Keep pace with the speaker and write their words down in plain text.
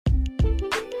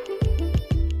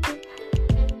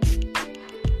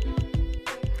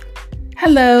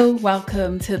Hello,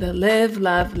 welcome to the Live,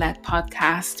 Love, Let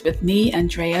podcast with me,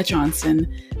 Andrea Johnson,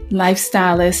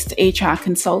 lifestylist, HR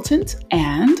consultant,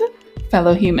 and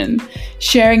fellow human,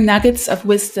 sharing nuggets of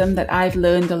wisdom that I've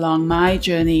learned along my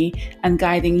journey and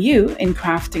guiding you in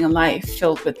crafting a life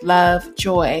filled with love,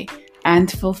 joy,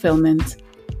 and fulfillment.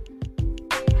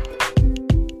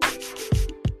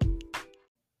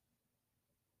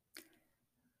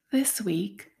 This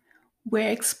week,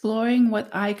 we're exploring what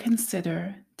I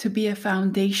consider to be a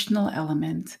foundational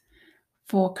element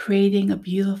for creating a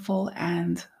beautiful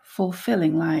and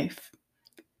fulfilling life: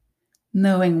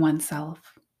 knowing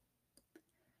oneself.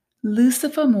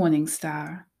 Lucifer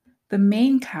Morningstar, the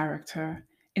main character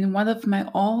in one of my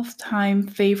all-time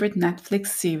favorite Netflix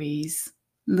series,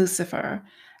 Lucifer,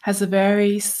 has a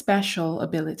very special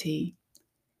ability.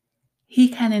 He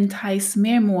can entice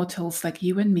mere mortals like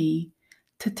you and me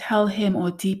to tell him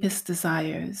our deepest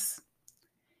desires.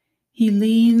 He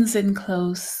leans in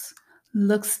close,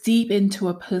 looks deep into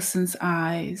a person's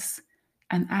eyes,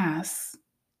 and asks,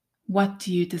 "What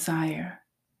do you desire?"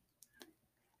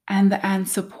 And the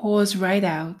answer pours right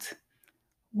out,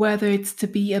 whether it's to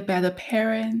be a better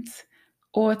parent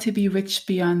or to be rich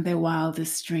beyond their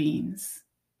wildest dreams.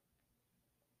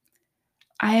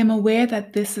 I am aware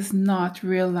that this is not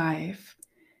real life.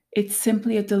 It's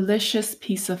simply a delicious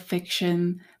piece of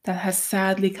fiction that has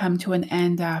sadly come to an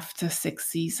end after 6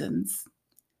 seasons.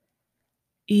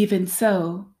 Even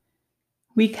so,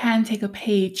 we can take a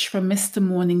page from Mr.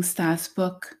 Morningstar's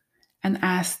book and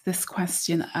ask this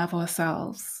question of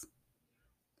ourselves.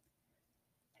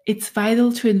 It's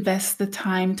vital to invest the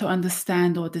time to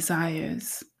understand our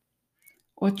desires,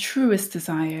 our truest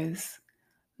desires,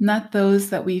 not those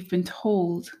that we've been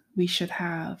told we should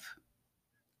have.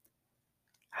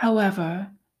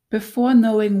 However, before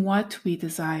knowing what we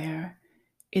desire,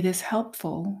 it is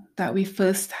helpful that we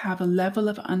first have a level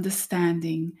of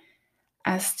understanding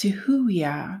as to who we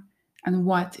are and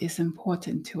what is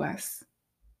important to us.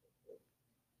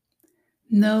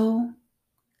 Know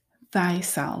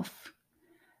thyself.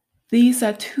 These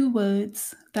are two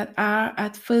words that are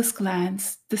at first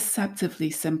glance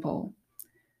deceptively simple.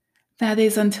 That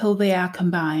is, until they are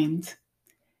combined.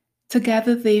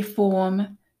 Together they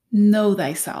form know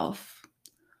thyself,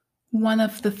 one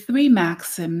of the 3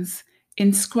 maxims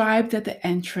inscribed at the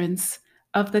entrance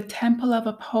of the Temple of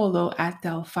Apollo at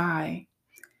Delphi,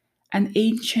 an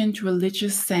ancient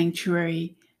religious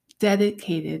sanctuary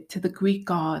dedicated to the Greek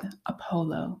god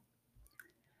Apollo.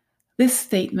 This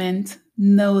statement,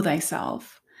 know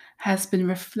thyself, has been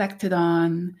reflected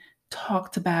on,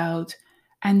 talked about,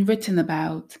 and written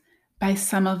about by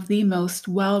some of the most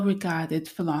well-regarded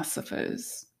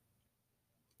philosophers.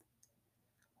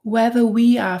 Whether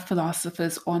we are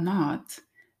philosophers or not,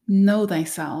 know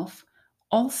thyself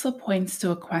also points to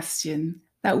a question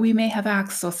that we may have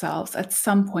asked ourselves at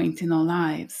some point in our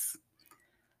lives.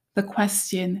 The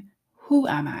question, who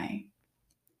am I?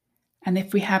 And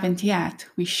if we haven't yet,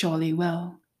 we surely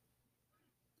will.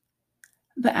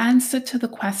 The answer to the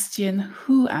question,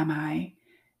 who am I,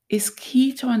 is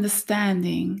key to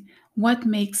understanding what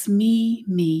makes me,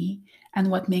 me,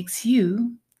 and what makes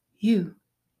you, you.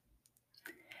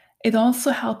 It also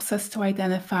helps us to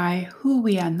identify who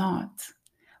we are not,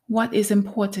 what is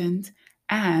important,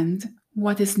 and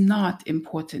what is not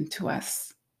important to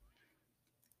us.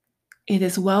 It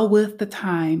is well worth the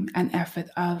time and effort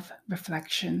of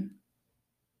reflection.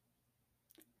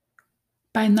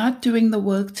 By not doing the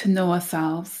work to know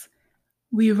ourselves,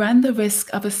 we run the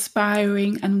risk of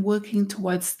aspiring and working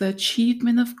towards the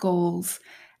achievement of goals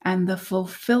and the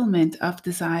fulfillment of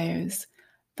desires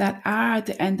that are, at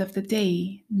the end of the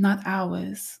day, not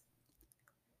ours.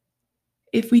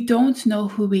 If we don't know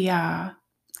who we are,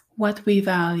 what we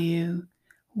value,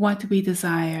 what we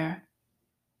desire,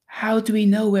 how do we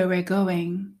know where we're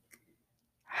going?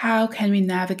 How can we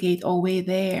navigate our way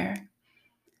there?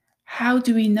 How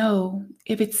do we know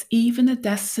if it's even a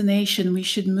destination we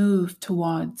should move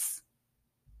towards?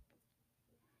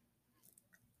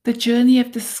 The journey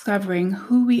of discovering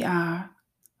who we are,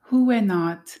 who we're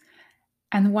not,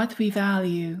 and what we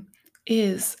value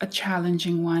is a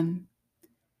challenging one.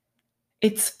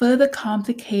 It's further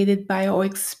complicated by our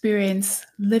experience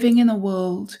living in a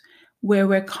world where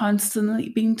we're constantly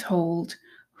being told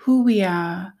who we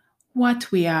are,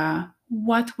 what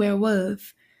we're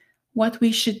worth, what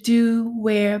we should do,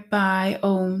 where, buy,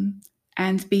 own,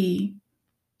 and be.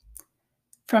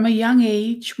 From a young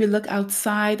age, we look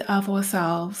outside of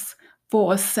ourselves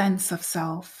for a sense of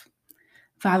self,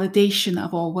 validation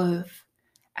of our worth,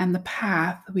 and the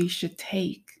path we should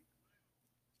take.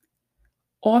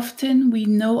 Often we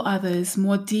know others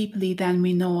more deeply than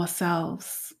we know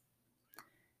ourselves.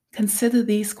 consider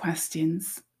these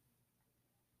questions.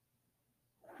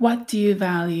 What do you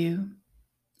value?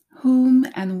 Whom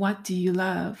and what do you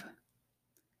love?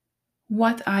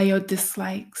 What are your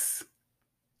dislikes?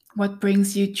 What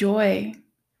brings you joy?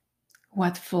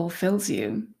 What fulfills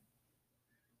you?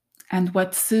 And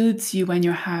what soothes you when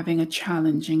you're having a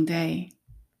challenging day?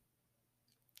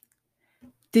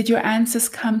 Did your answers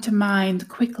come to mind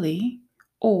quickly,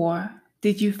 or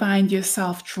did you find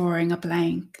yourself drawing a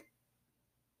blank?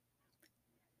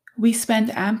 We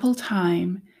spend ample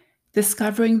time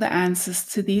discovering the answers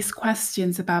to these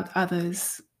questions about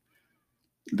others,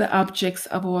 the objects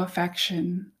of our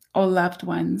affection, or loved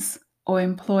ones, or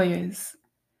employers.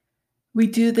 We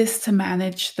do this to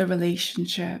manage the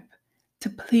relationship, to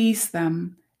please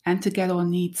them, and to get our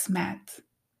needs met.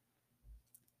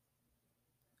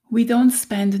 We don't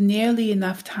spend nearly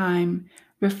enough time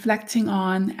reflecting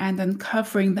on and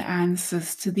uncovering the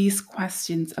answers to these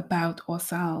questions about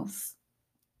ourselves.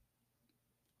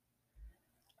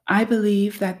 I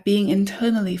believe that being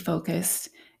internally focused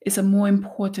is a more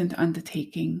important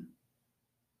undertaking.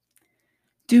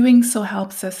 Doing so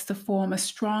helps us to form a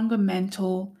stronger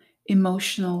mental,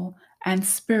 emotional, and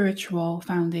spiritual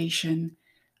foundation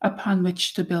upon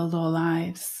which to build our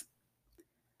lives.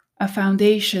 A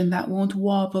foundation that won't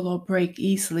wobble or break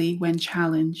easily when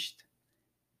challenged.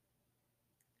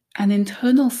 An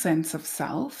internal sense of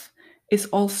self is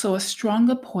also a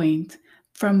stronger point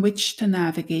from which to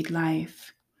navigate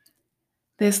life.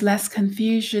 There's less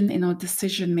confusion in our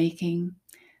decision making.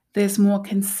 There's more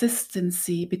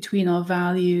consistency between our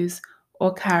values,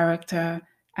 our character,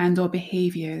 and our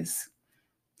behaviors.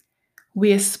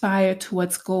 We aspire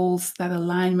towards goals that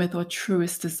align with our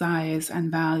truest desires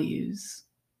and values.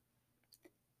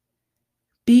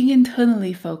 Being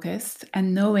internally focused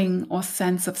and knowing our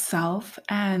sense of self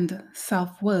and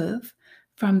self-worth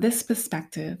from this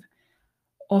perspective,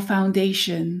 our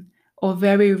foundation, our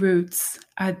very roots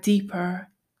are deeper,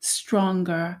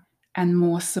 stronger, and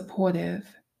more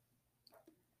supportive.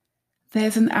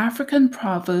 There's an African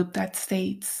proverb that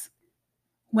states,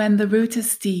 "When the root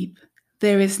is deep,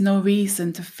 there is no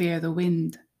reason to fear the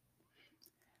wind."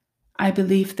 I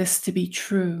believe this to be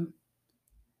true.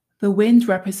 The wind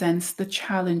represents the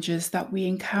challenges that we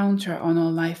encounter on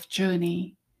our life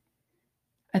journey.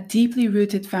 A deeply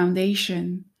rooted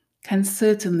foundation can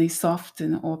certainly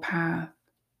soften our path.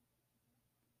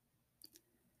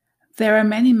 There are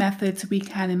many methods we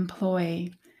can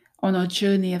employ on our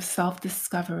journey of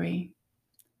self-discovery.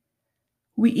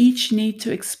 We each need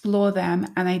to explore them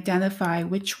and identify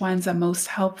which ones are most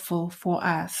helpful for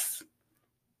us.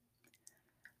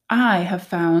 I have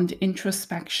found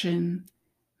introspection,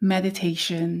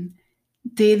 meditation,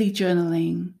 daily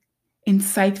journaling,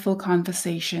 insightful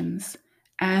conversations,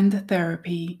 and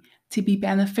therapy to be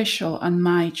beneficial on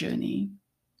my journey.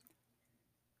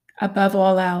 Above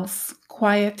all else,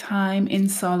 quiet time in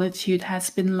solitude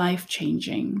has been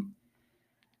life-changing,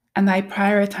 and I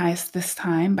prioritize this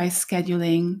time by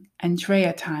scheduling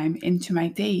Andrea time into my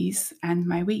days and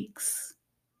my weeks.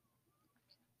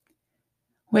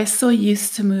 We're so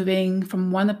used to moving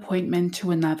from one appointment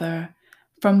to another,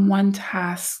 from one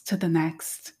task to the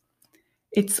next.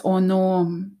 It's our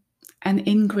norm, an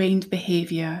ingrained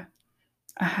behavior,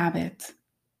 a habit.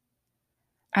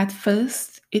 At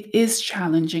first, it is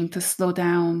challenging to slow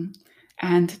down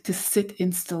and to sit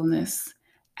in stillness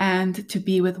and to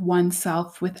be with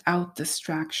oneself without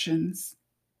distractions.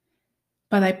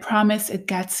 But I promise it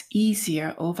gets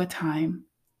easier over time.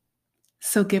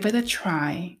 So give it a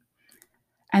try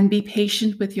and be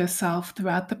patient with yourself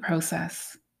throughout the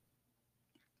process.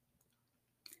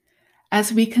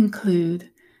 As we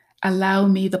conclude, allow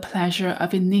me the pleasure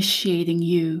of initiating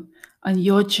you on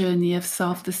your journey of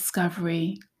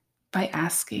self-discovery by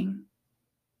asking,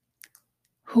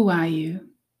 who are you?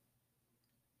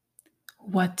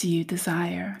 What do you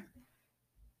desire?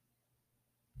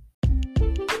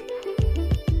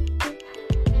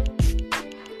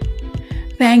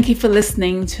 Thank you for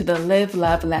listening to the Live,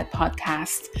 Love, Let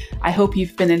podcast. I hope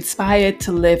you've been inspired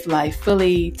to live life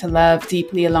fully, to love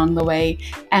deeply along the way,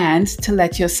 and to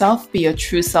let yourself be your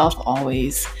true self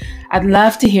always. I'd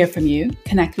love to hear from you.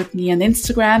 Connect with me on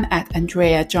Instagram at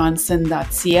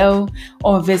andreajohnson.co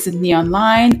or visit me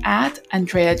online at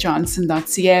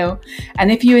andreajohnson.co.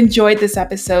 And if you enjoyed this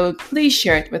episode, please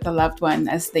share it with a loved one.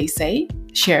 As they say,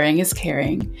 sharing is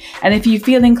caring. And if you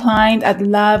feel inclined, I'd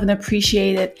love and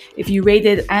appreciate it if you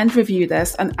rated and reviewed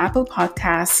us on Apple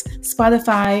Podcasts,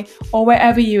 Spotify, or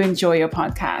wherever you enjoy your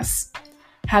podcasts.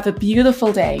 Have a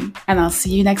beautiful day, and I'll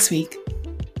see you next week.